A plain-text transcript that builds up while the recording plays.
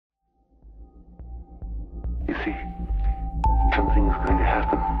see. Something is going to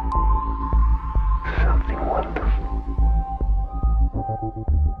happen. Something wonderful.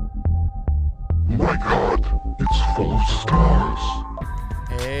 My God, it's full of stars.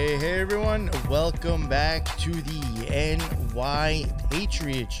 Hey everyone, welcome back to the NY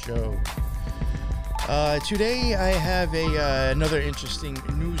Patriot Show. Today I have another interesting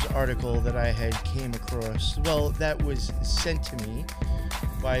news article that I had came across. Well, that was sent to me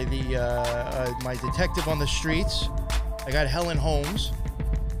by my detective on the streets. I got Helen Holmes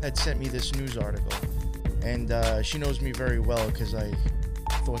that sent me this news article, and she knows me very well because I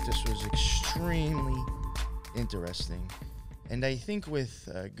thought this was extremely interesting. And I think with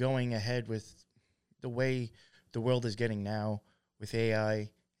going ahead with the way the world is getting now with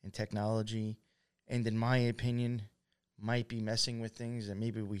AI and technology, and in my opinion, might be messing with things that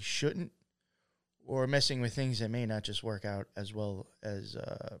maybe we shouldn't, or messing with things that may not just work out as well as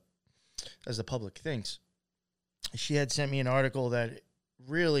the public thinks. She had sent me an article that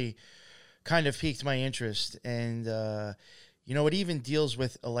really kind of piqued my interest, and it even deals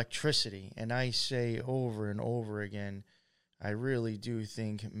with electricity. And I say over and over again, I really do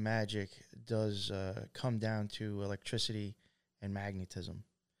think magic does come down to electricity and magnetism.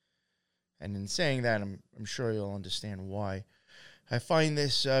 And in saying that, I'm sure you'll understand why. I find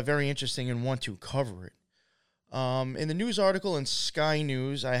this very interesting and want to cover it. In the news article in Sky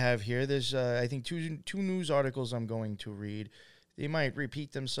News I have here, there's, I think, two news articles I'm going to read. They might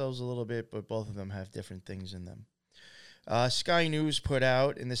repeat themselves a little bit, but both of them have different things in them. Sky News put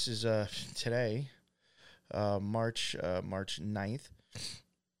out, and this is today, March 9th.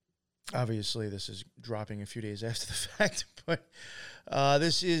 Obviously, this is dropping a few days after the fact, but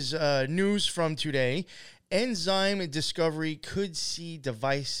this is news from today. Enzyme discovery could see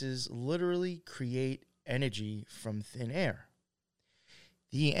devices literally create energy from thin air.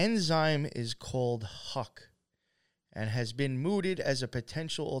 The enzyme is called Huck and has been mooted as a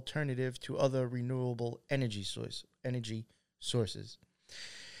potential alternative to other renewable energy sources.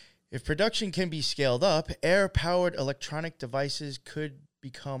 If production can be scaled up, air-powered electronic devices could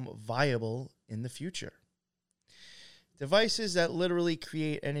become viable in the future. Devices that literally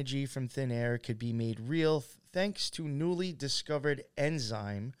create energy from thin air could be made real thanks to newly discovered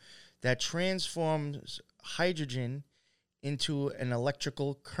enzyme that transforms hydrogen into an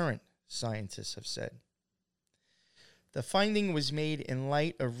electrical current, scientists have said. The finding was made in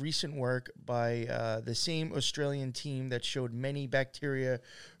light of recent work by the same Australian team that showed many bacteria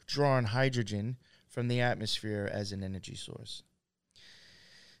draw on hydrogen from the atmosphere as an energy source.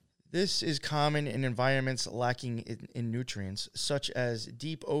 This is common in environments lacking in nutrients, such as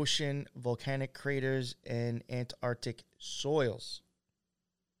deep ocean, volcanic craters, and Antarctic soils.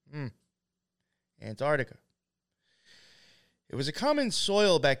 Antarctica. It was a common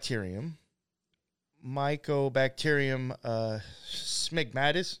soil bacterium, Mycobacterium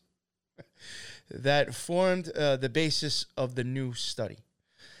smegmatis, that formed the basis of the new study.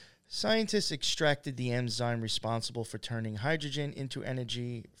 Scientists extracted the enzyme responsible for turning hydrogen into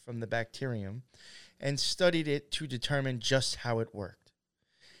energy from the bacterium and studied it to determine just how it worked.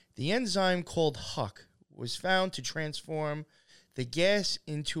 The enzyme called Huck was found to transform the gas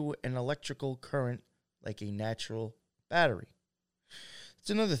into an electrical current like a natural battery. It's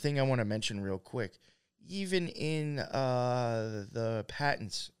another thing I want to mention real quick. Even in the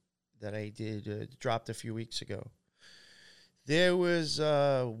patents that I did dropped a few weeks ago, there was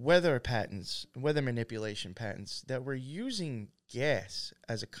weather manipulation patents that were using gas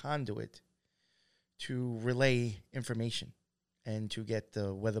as a conduit to relay information and to get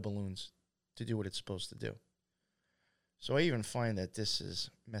the weather balloons to do what it's supposed to do. So I even find that this is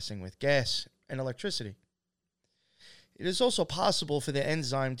messing with gas and electricity. It is also possible for the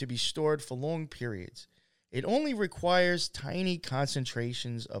enzyme to be stored for long periods. It only requires tiny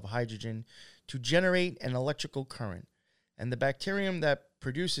concentrations of hydrogen to generate an electrical current, and the bacterium that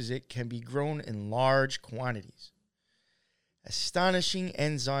produces it can be grown in large quantities. Astonishing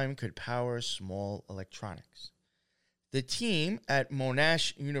enzyme could power small electronics. The team at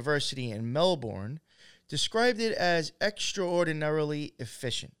Monash University in Melbourne described it as extraordinarily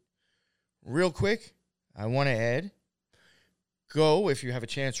efficient. Real quick, I want to add, go, if you have a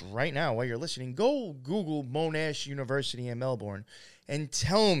chance right now while you're listening, go Google Monash University in Melbourne and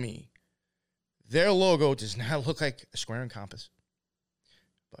tell me their logo does not look like a square and compass.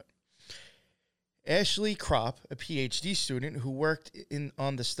 But Ashley Kropp, a PhD student who worked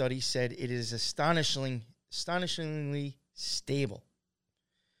on the study, said it is astonishingly stable.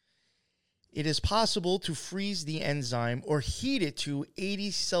 It is possible to freeze the enzyme or heat it to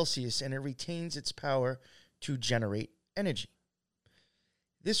 80 Celsius and it retains its power to generate energy.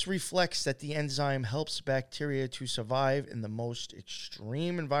 This reflects that the enzyme helps bacteria to survive in the most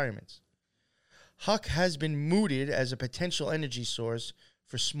extreme environments. Huck has been mooted as a potential energy source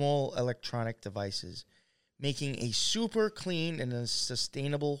for small electronic devices, making a super clean and a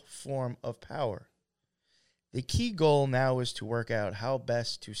sustainable form of power. The key goal now is to work out how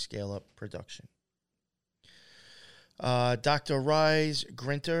best to scale up production. Dr. Rise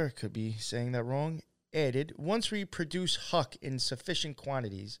Grinter, could be saying that wrong, added, once we produce Huck in sufficient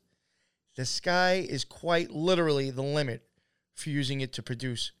quantities, the sky is quite literally the limit for using it to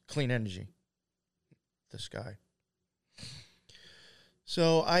produce clean energy. The sky.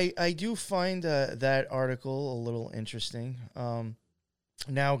 So I do find that article a little interesting.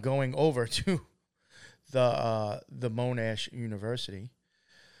 Now going over to the Monash University,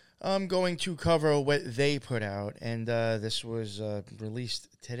 I'm going to cover what they put out, and this was released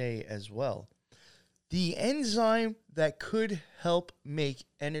today as well. The enzyme that could help make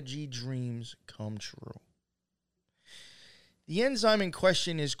energy dreams come true. The enzyme in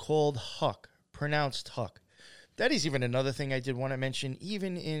question is called Huck, pronounced Huck. That is even another thing I did want to mention,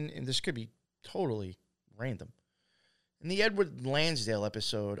 even in this could be totally random. In the Edward Lansdale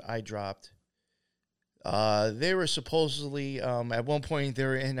episode I dropped, they were supposedly, at one point they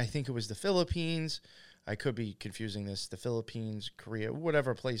were in, I think it was the Philippines. I could be confusing this, the Philippines, Korea,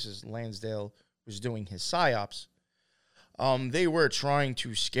 whatever places Lansdale was doing his psyops. They were trying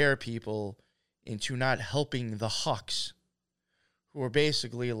to scare people into not helping the Hucks, who were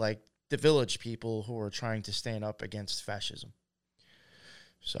basically like the village people who were trying to stand up against fascism.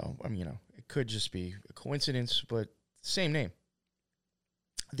 So, it could just be a coincidence, but same name.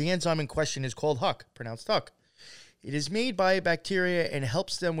 The enzyme in question is called Huck, pronounced Huck. It is made by bacteria and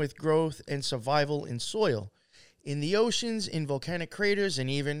helps them with growth and survival in soil, in the oceans, in volcanic craters, and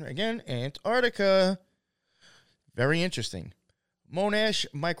even, again, Antarctica. Very interesting. Monash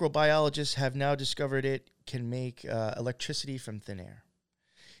microbiologists have now discovered it can make electricity from thin air.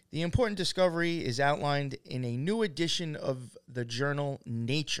 The important discovery is outlined in a new edition of the journal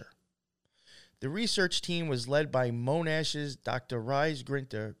Nature. The research team was led by Monash's Dr. Rise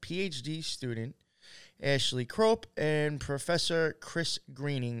Grinter, PhD student Ashley Crope, and Professor Chris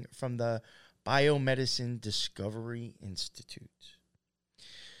Greening from the Biomedicine Discovery Institute.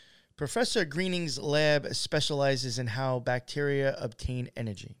 Professor Greening's lab specializes in how bacteria obtain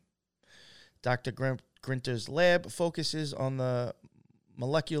energy. Dr. Grinter's lab focuses on the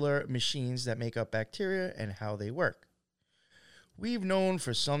molecular machines that make up bacteria and how they work. We've known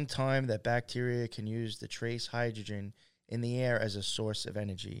for some time that bacteria can use the trace hydrogen in the air as a source of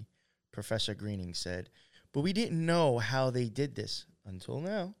energy, Professor Greening said, but we didn't know how they did this until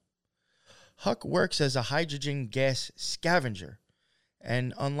now. Huck works as a hydrogen gas scavenger,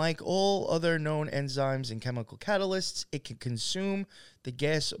 and unlike all other known enzymes and chemical catalysts, it can consume the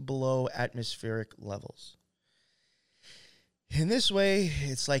gas below atmospheric levels. In this way,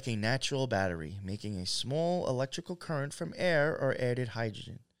 it's like a natural battery, making a small electrical current from air or added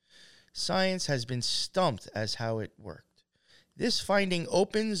hydrogen. Science has been stumped as how it worked. This finding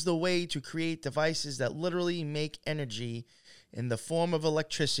opens the way to create devices that literally make energy in the form of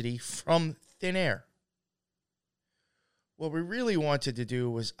electricity from thin air. What we really wanted to do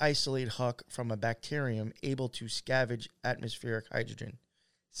was isolate Huck from a bacterium able to scavenge atmospheric hydrogen,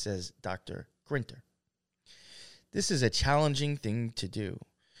 says Dr. Grinter. This is a challenging thing to do,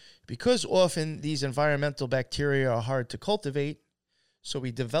 because often these environmental bacteria are hard to cultivate, so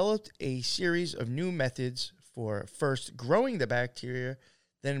we developed a series of new methods for first growing the bacteria,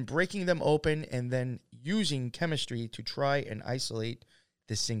 then breaking them open, and then using chemistry to try and isolate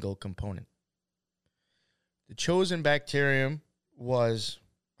the single component. The chosen bacterium was,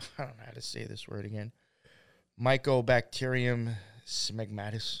 I don't know how to say this word again, Mycobacterium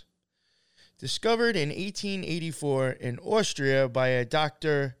smegmatis. Discovered in 1884 in Austria by a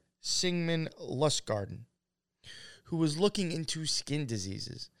Dr. Sigmund Lustgarten, who was looking into skin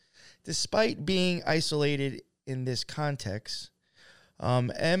diseases. Despite being isolated in this context, M.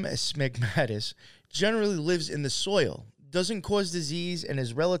 smegmatis generally lives in the soil, doesn't cause disease, and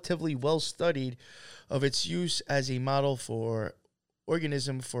is relatively well studied of its use as a model for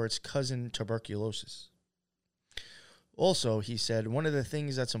organism for its cousin tuberculosis. Also, he said, one of the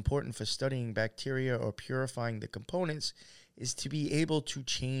things that's important for studying bacteria or purifying the components is to be able to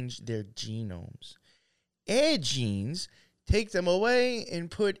change their genomes. Add genes, take them away,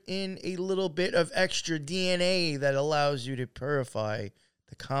 and put in a little bit of extra DNA that allows you to purify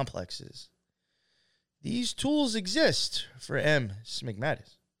the complexes. These tools exist for M.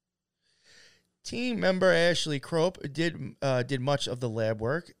 smegmatis. Team member Ashley Crope did much of the lab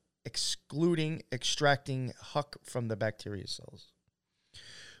work, excluding extracting Huck from the bacteria cells.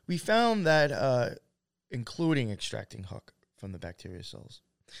 We found that, including extracting Huck from the bacteria cells,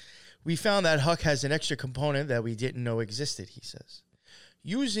 we found that Huck has an extra component that we didn't know existed, he says.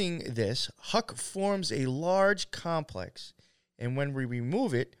 Using this, Huck forms a large complex, and when we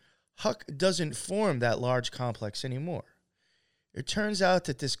remove it, Huck doesn't form that large complex anymore. It turns out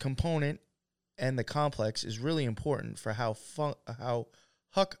that this component and the complex is really important for how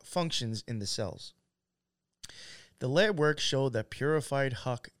Huck functions in the cells. The lab work showed that purified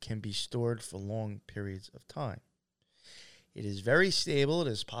Huck can be stored for long periods of time. It is very stable. It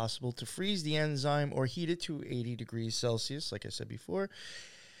is possible to freeze the enzyme or heat it to 80 degrees Celsius, like I said before,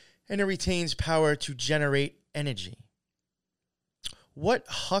 and it retains power to generate energy. What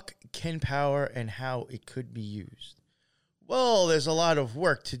Huck can power and how it could be used? Well, there's a lot of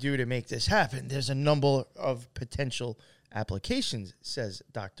work to do to make this happen. There's a number of potential applications, says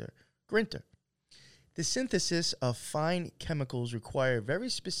Dr. Grinter. The synthesis of fine chemicals require very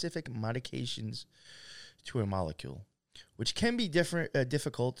specific modifications to a molecule, which can be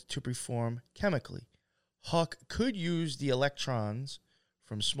difficult to perform chemically. Huck could use the electrons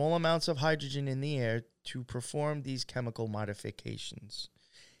from small amounts of hydrogen in the air to perform these chemical modifications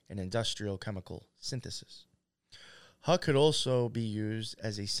in industrial chemical synthesis. Huck could also be used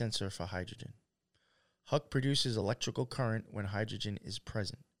as a sensor for hydrogen. Huck produces electrical current when hydrogen is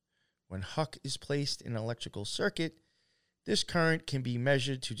present. When Huck is placed in an electrical circuit, this current can be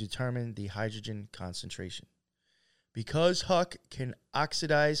measured to determine the hydrogen concentration. Because Huck can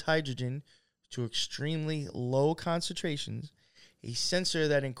oxidize hydrogen to extremely low concentrations, a sensor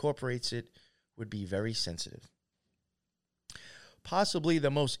that incorporates it would be very sensitive. Possibly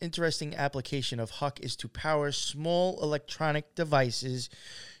the most interesting application of Huck is to power small electronic devices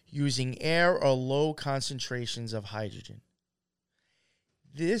using air or low concentrations of hydrogen.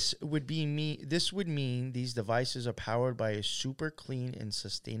 This would mean these devices are powered by a super clean and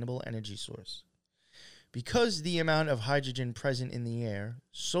sustainable energy source. Because the amount of hydrogen present in the air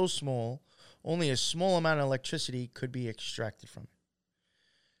so small, only a small amount of electricity could be extracted from it.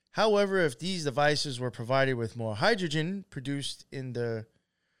 However, if these devices were provided with more hydrogen produced in the,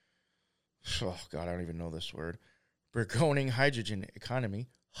 I don't even know this word, Burgoning hydrogen economy,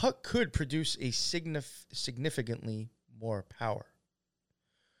 Huck could produce a significantly more power.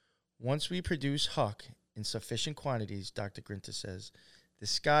 Once we produce Huck in sufficient quantities, Dr. Grinter says, the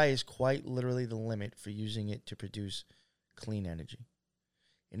sky is quite literally the limit for using it to produce clean energy.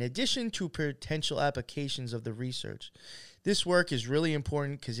 In addition to potential applications of the research, this work is really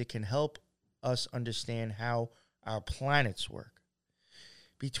important because it can help us understand how our planets work.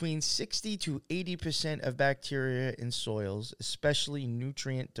 Between 60 to 80% of bacteria in soils, especially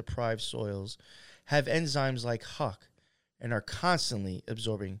nutrient-deprived soils, have enzymes like Huck and are constantly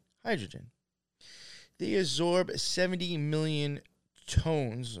absorbing hydrogen. They absorb 70 million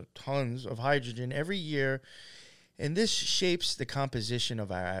tons of hydrogen every year, and this shapes the composition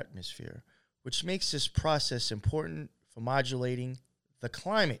of our atmosphere, which makes this process important for modulating the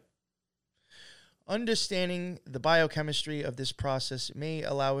climate. Understanding the biochemistry of this process may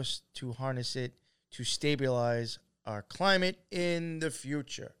allow us to harness it to stabilize our climate in the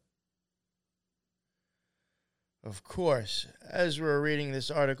future. Of course, as we were reading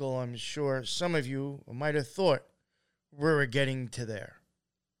this article, I'm sure some of you might have thought we were getting to there.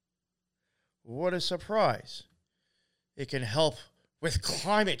 What a surprise. It can help with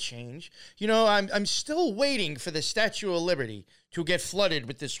climate change. You know, I'm still waiting for the Statue of Liberty to get flooded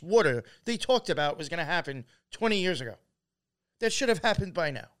with this water they talked about was going to happen 20 years ago. That should have happened by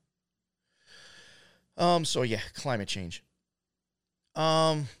now. So yeah, climate change.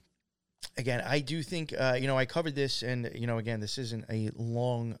 Again, I do think, I covered this, and, again, this isn't a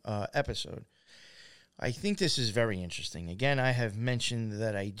long episode. I think this is very interesting. Again, I have mentioned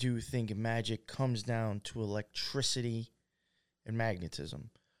that I do think magic comes down to electricity and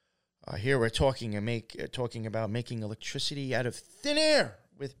magnetism. Here we're talking about making electricity out of thin air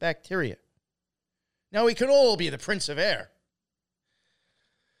with bacteria. Now we could all be the Prince of Air.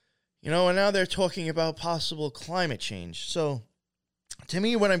 And now they're talking about possible climate change. So, to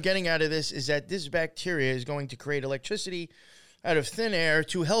me, what I'm getting out of this is that this bacteria is going to create electricity out of thin air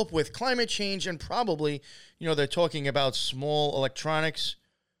to help with climate change, and probably, they're talking about small electronics.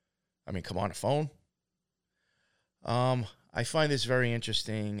 I mean, come on, a phone. I find this very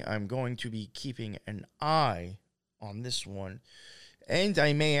interesting. I'm going to be keeping an eye on this one, and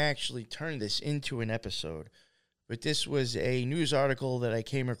I may actually turn this into an episode. But this was a news article that I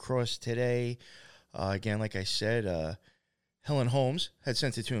came across today. Again, like I said, Helen Holmes had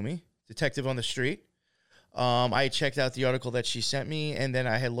sent it to me, detective on the street. I checked out the article that she sent me, and then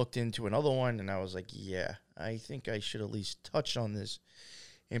I had looked into another one, and I was like, yeah, I think I should at least touch on this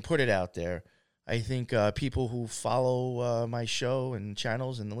and put it out there. I think people who follow my show and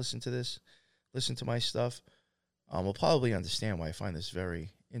channels and listen to my stuff, will probably understand why I find this very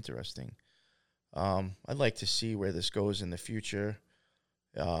interesting. I'd like to see where this goes in the future.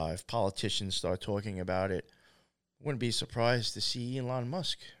 If politicians start talking about it, wouldn't be surprised to see Elon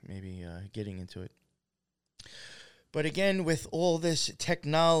Musk maybe getting into it. But again, with all this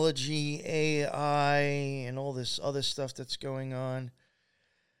technology, AI, and all this other stuff that's going on,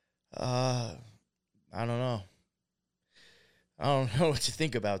 I don't know. I don't know what to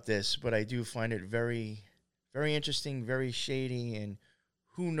think about this, but I do find it very, very interesting, very shady, and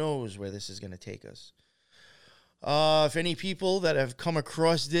who knows where this is going to take us. If any people that have come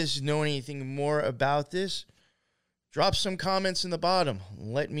across this know anything more about this, drop some comments in the bottom.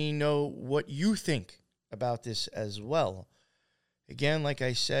 Let me know what you think about this as well. Again, like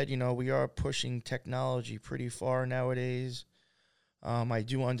I said, we are pushing technology pretty far nowadays. I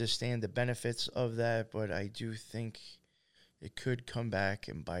do understand the benefits of that, but I do think it could come back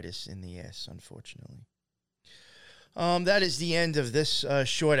and bite us in the ass, unfortunately. That is the end of this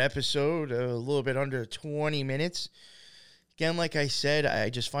short episode, a little bit under 20 minutes. Again, like I said, I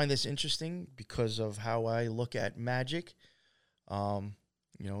just find this interesting because of how I look at magic.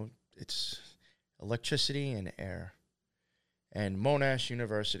 It's electricity and air. And Monash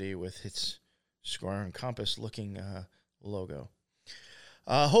University with its square and compass looking logo.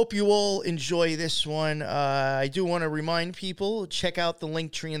 Hope you all enjoy this one. I do want to remind people, check out the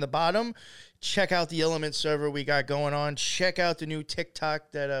link tree in the bottom. Check out the Element server we got going on. Check out the new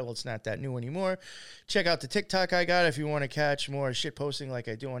TikTok that, it's not that new anymore. Check out the TikTok I got if you want to catch more shit posting like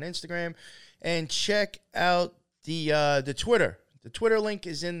I do on Instagram. And check out the Twitter. The Twitter link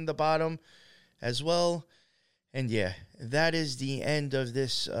is in the bottom as well. And yeah, that is the end of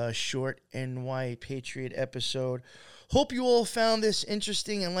this short NY Patriot episode. Hope you all found this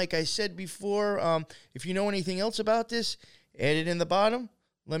interesting. And like I said before, if you know anything else about this, add it in the bottom.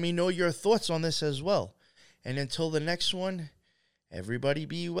 Let me know your thoughts on this as well. And until the next one, everybody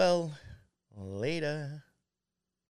be well. Later.